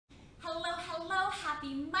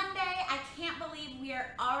happy Monday. I can't believe we are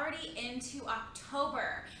already into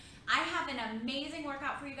October. I have an amazing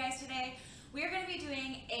workout for you guys today. We are going to be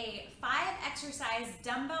doing a 5-exercise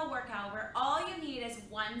dumbbell workout where all you need is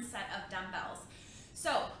one set of dumbbells.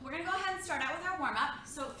 So we're going to go ahead and start out with our warm-up.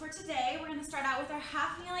 So for today, we're going to start out with our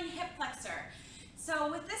half kneeling hip flexor. So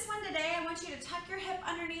with this one today, I want you to tuck your hip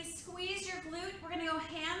underneath, squeeze your glute. We're going to go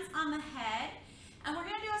hands on the head, and we're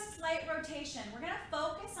going to do a slight rotation. We're going to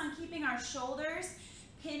focus on keeping our shoulders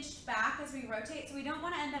pinched back as we rotate, so we don't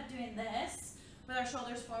want to end up doing this with our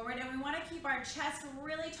shoulders forward, and we want to keep our chest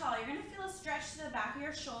really tall. You're going to feel a stretch to the back of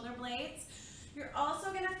your shoulder blades. You're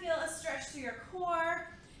also going to feel a stretch through your core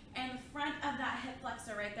and the front of that hip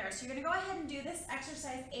flexor right there. So you're going to go ahead and do this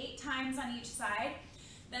exercise 8 times on each side.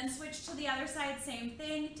 Then switch to the other side, same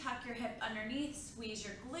thing. Tuck your hip underneath, squeeze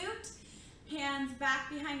your glute. Hands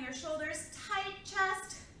back behind your shoulders, tight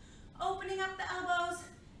chest, opening up the elbows.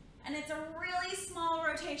 And it's a really small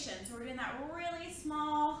rotation. So we're doing that really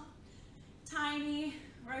small, tiny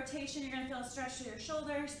rotation. You're going to feel a stretch through your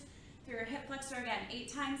shoulders, through your hip flexor again,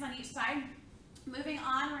 8 times on each side. Moving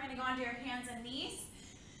on, we're going to go onto your hands and knees.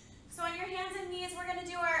 So on your hands and knees, we're going to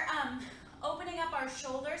do our opening up our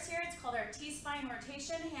shoulders here. It's called our T-spine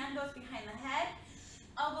rotation. Hand goes behind the head.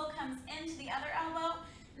 Elbow comes into the other elbow.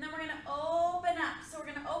 And then we're going to open up. So we're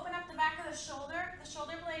going to open up the back of the shoulder. The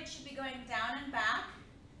shoulder blade should be going down and back.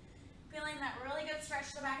 Feeling that really good stretch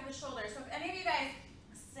to the back of the shoulder. So if any of you guys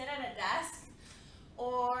sit at a desk,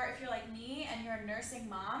 or if you're like me and you're a nursing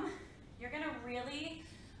mom, you're going to really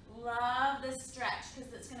love this stretch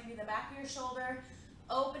because it's going to be the back of your shoulder,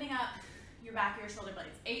 opening up your back of your shoulder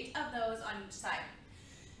blades. 8 of those on each side.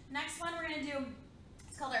 Next one we're going to do,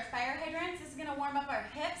 it's called our fire hydrants. This is going to warm up our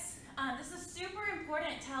hips. This is super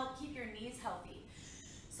important to help keep your knees healthy.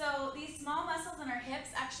 So these small muscles in our hips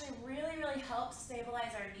actually really help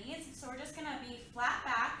stabilize our knees. So we're just going to be flat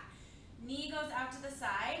back, knee goes out to the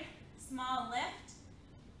side, small lift,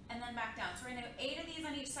 and then back down. So we're going to do 8 of these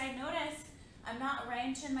on each side. Notice I'm not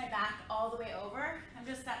wrenching my back all the way over. I'm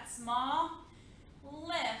just that small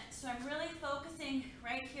lift. So I'm really focusing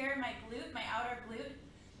right here, my glute, my outer glute.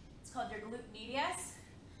 It's called your glute medius.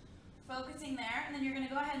 Focusing there, and then you're going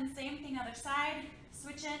to go ahead and same thing, other side,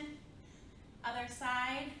 switch in, other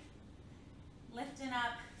side, lifting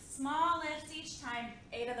up, small lifts each time,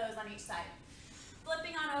 8 of those on each side.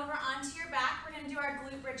 Flipping on over onto your back, we're going to do our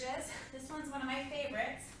glute bridges. This one's one of my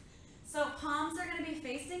favorites. So palms are going to be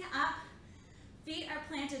facing up, feet are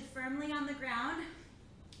planted firmly on the ground.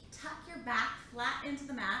 Tuck your back flat into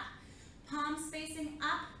the mat, palms facing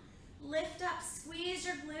up, lift up, squeeze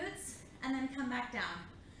your glutes, and then come back down.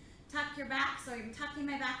 Tuck your back, so I'm tucking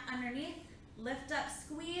my back underneath, lift up,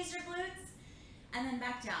 squeeze your glutes, and then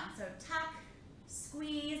back down. So tuck,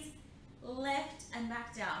 squeeze, lift, and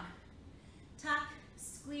back down. Tuck,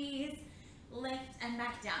 squeeze, lift, and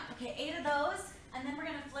back down. Okay, 8 of those, and then we're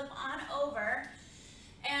gonna flip on over,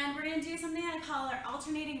 and we're gonna do something I call our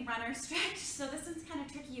alternating runner stretch. So this one's kind of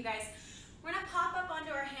tricky, you guys. We're gonna pop up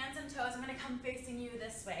onto our hands and toes. I'm gonna come facing you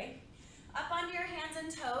this way. Up onto your hands and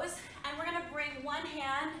toes, and we're gonna bring one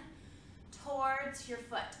hand towards your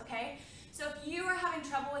foot, okay? So if you are having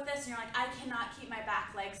trouble with this and you're like, I cannot keep my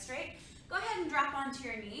back leg straight, go ahead and drop onto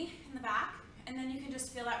your knee in the back, and then you can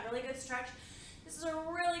just feel that really good stretch. This is a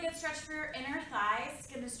really good stretch for your inner thighs. It's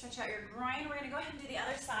gonna stretch out your groin. We're gonna go ahead and do the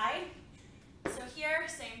other side. So here,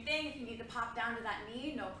 same thing. If you need to pop down to that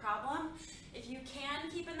knee, no problem. If you can,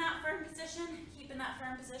 keep in that firm position, keep in that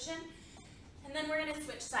firm position. And then we're gonna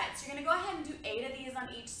switch sides. So you're gonna go ahead and do 8 of these on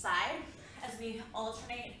each side as we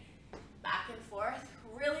alternate back and forth,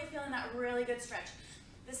 really feeling that really good stretch.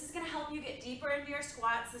 This is going to help you get deeper into your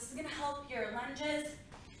squats. This is going to help your lunges.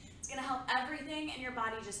 It's going to help everything in your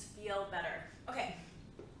body just feel better. Okay,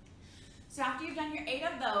 so after you've done your 8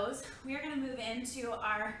 of those, we are going to move into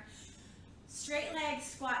our straight leg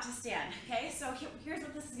squat to stand. Okay, so here's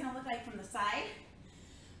what this is going to look like from the side.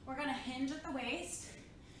 We're going to hinge at the waist,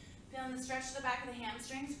 feeling the stretch to the back of the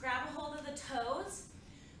hamstrings. Grab a hold of the toes.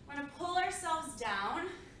 We're going to pull ourselves down,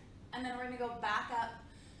 and then we're going to go back up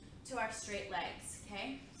to our straight legs,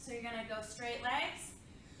 okay? So you're going to go straight legs,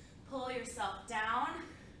 pull yourself down,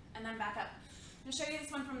 and then back up. I'm going to show you this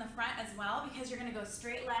one from the front as well because you're going to go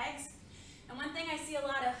straight legs. And one thing I see a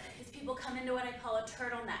lot of is people come into what I call a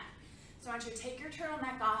turtleneck. So I want you to take your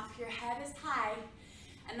turtleneck off, your head is high,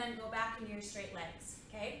 and then go back into your straight legs,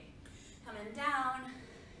 okay? Coming down,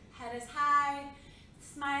 head is high,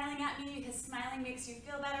 smiling at me because smiling makes you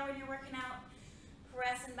feel better when you're working out.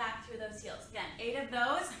 Pressing back through those heels. Again, 8 of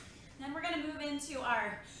those. Then we're going to move into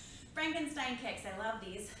our Frankenstein kicks. I love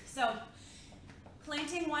these. So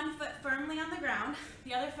planting one foot firmly on the ground,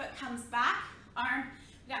 the other foot comes back, arm.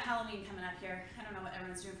 We got Halloween coming up here. I don't know what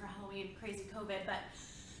everyone's doing for Halloween, crazy COVID, but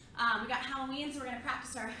we got Halloween, so we're gonna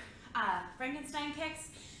practice our Frankenstein kicks.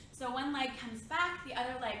 So one leg comes back, the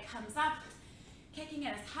other leg comes up, kicking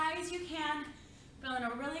it as high as you can, feeling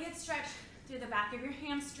a really good stretch through the back of your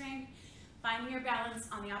hamstring, finding your balance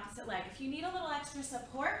on the opposite leg. If you need a little extra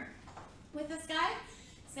support with this guy,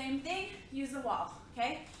 same thing, use the wall,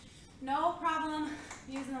 okay? No problem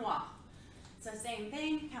using the wall. So same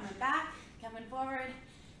thing, coming back, coming forward,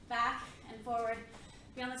 back and forward.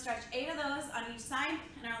 Feeling the stretch, 8 of those on each side.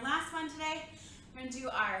 And our last one today, we're gonna do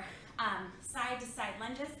our side to side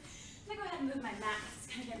lunges. I'm gonna go ahead and move my mat, it's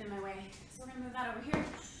kind of getting in my way. So we're gonna move that over here.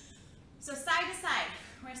 So side to side,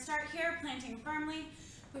 we're gonna start here, planting firmly,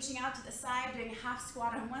 pushing out to the side, doing a half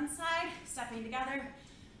squat on one side, stepping together,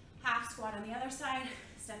 half squat on the other side,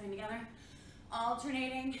 stepping together,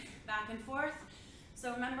 alternating back and forth.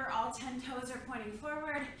 So remember, all 10 toes are pointing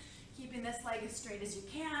forward, keeping this leg as straight as you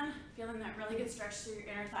can, feeling that really good stretch through your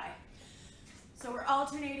inner thigh. So we're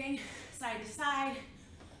alternating side to side,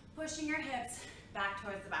 pushing your hips back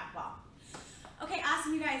towards the back wall. Okay,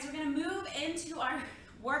 awesome, you guys. We're gonna move into our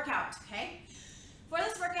workout, okay? For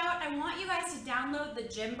this workout, I want you guys to download the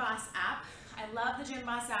Gym Boss app. I love the Gym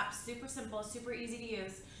Boss app, super simple, super easy to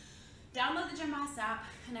use. Download the Gym Boss app,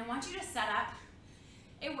 and I want you to set up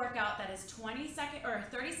a workout that is 30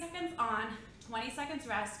 seconds on, 20 seconds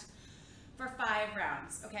rest for 5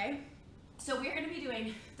 rounds, okay? So we're gonna be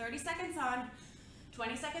doing 30 seconds on,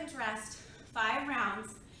 20 seconds rest, 5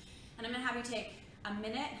 rounds, and I'm gonna have you take a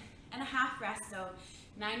minute and a half rest, so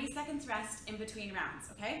 90 seconds rest in between rounds,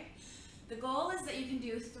 okay? The goal is that you can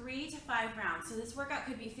do 3 to 5 rounds. So this workout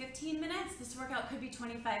could be 15 minutes, this workout could be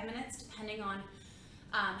 25 minutes, depending on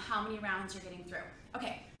how many rounds you're getting through.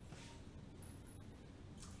 Okay.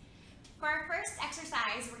 For our first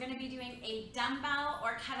exercise, we're gonna be doing a dumbbell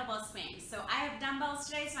or kettlebell swing. So I have dumbbells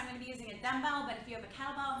today, so I'm gonna be using a dumbbell, but if you have a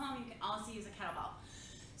kettlebell at home, you can also use a kettlebell.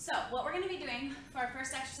 So what we're gonna be doing for our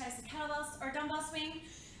first exercise, the kettlebell or dumbbell swing,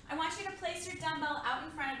 I want you to place your dumbbell out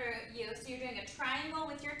in front of you, so you're doing a triangle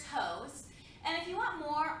with your toes. And if you want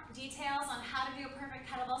more details on how to do a perfect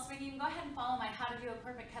kettlebell swing, you can go ahead and follow my How to Do a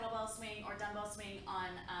Perfect Kettlebell Swing or Dumbbell Swing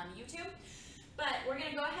on YouTube. But we're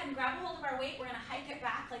gonna go ahead and grab a hold of our weight, we're gonna hike it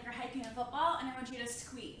back like you're hiking a football, and I want you to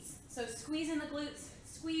squeeze. So squeeze in the glutes,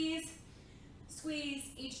 squeeze, squeeze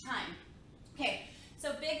each time. Okay,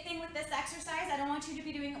 so big thing with this exercise, I don't want you to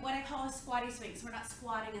be doing what I call a squatty swing. So we're not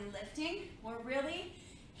squatting and lifting, we're really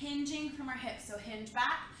hinging from our hips. So hinge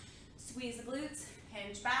back, squeeze the glutes,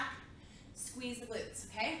 hinge back, squeeze the glutes,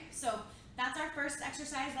 okay? So that's our first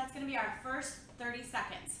exercise. That's gonna be our first 30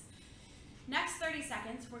 seconds. Next 30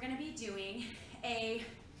 seconds, we're gonna be doing a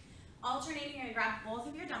alternating, you're gonna grab both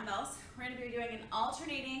of your dumbbells. We're gonna be doing an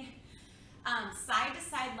alternating side to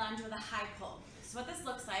side lunge with a high pull. So what this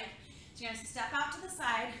looks like, is you're gonna step out to the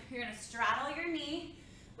side, you're gonna straddle your knee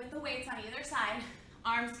with the weights on either side,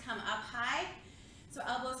 arms come up high, so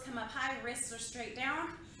elbows come up high, wrists are straight down,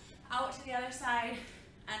 out to the other side,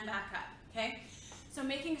 and back up, okay? So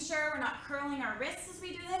making sure we're not curling our wrists as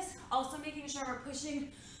we do this, also making sure we're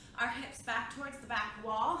pushing our hips back towards the back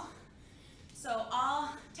wall. So all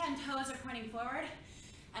 10 toes are pointing forward,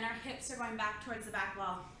 and our hips are going back towards the back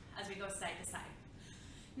wall as we go side to side.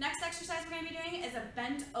 Next exercise we're gonna be doing is a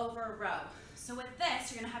bent over row. So with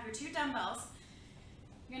this, you're gonna have your 2 dumbbells,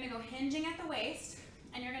 you're gonna go hinging at the waist,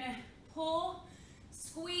 and you're gonna pull,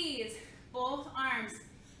 squeeze both arms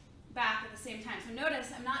back at the same time. So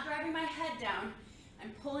notice I'm not driving my head down,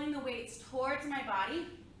 I'm pulling the weights towards my body.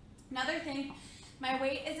 Another thing, my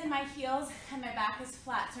weight is in my heels and my back is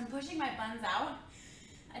flat, so I'm pushing my buns out.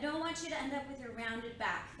 I don't want you to end up with your rounded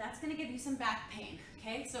back. That's gonna give you some back pain,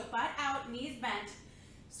 okay? So butt out, knees bent,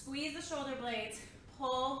 squeeze the shoulder blades,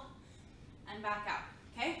 pull, and back out,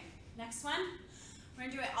 okay? Next one, we're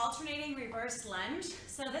gonna do an alternating reverse lunge.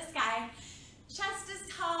 So this guy, chest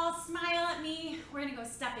is tall, smile at me. We're gonna go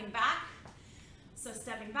stepping back. So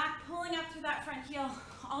stepping back, pulling up through that front heel,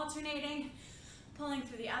 alternating, pulling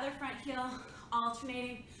through the other front heel,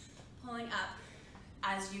 alternating, pulling up.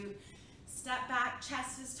 As you step back,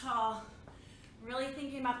 chest is tall, really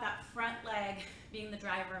thinking about that front leg being the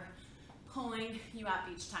driver, pulling you up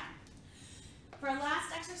each time. For our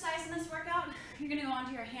last exercise in this workout, you're gonna go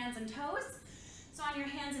onto your hands and toes. So on your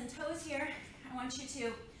hands and toes here, I want you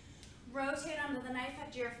to rotate onto the knife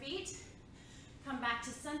at your feet, come back to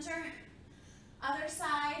center, other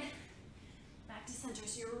side, back to center.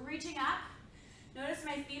 So you're reaching up. Notice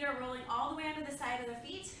my feet are rolling all the way onto the side of the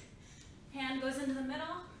feet. Hand goes into the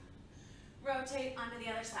middle, rotate onto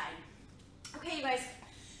the other side. Okay, you guys,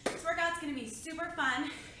 this workout's gonna be super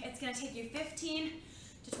fun. It's gonna take you 15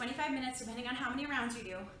 to 25 minutes, depending on how many rounds you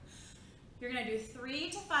do. You're gonna do 3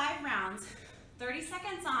 to 5 rounds, 30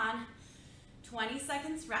 seconds on, 20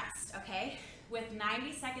 seconds rest, okay? With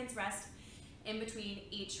 90 seconds rest in between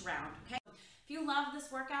each round, okay? If you love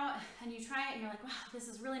this workout and you try it and you're like, wow, this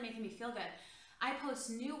is really making me feel good, I post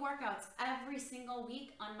new workouts every single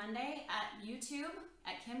week on Monday at YouTube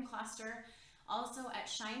at Kim Kloster, also at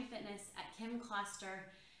Shine Fitness at Kim Kloster,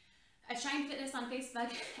 at Shine Fitness on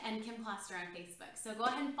Facebook and Kim Kloster on Facebook. So go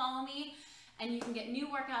ahead and follow me and you can get new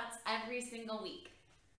workouts every single week.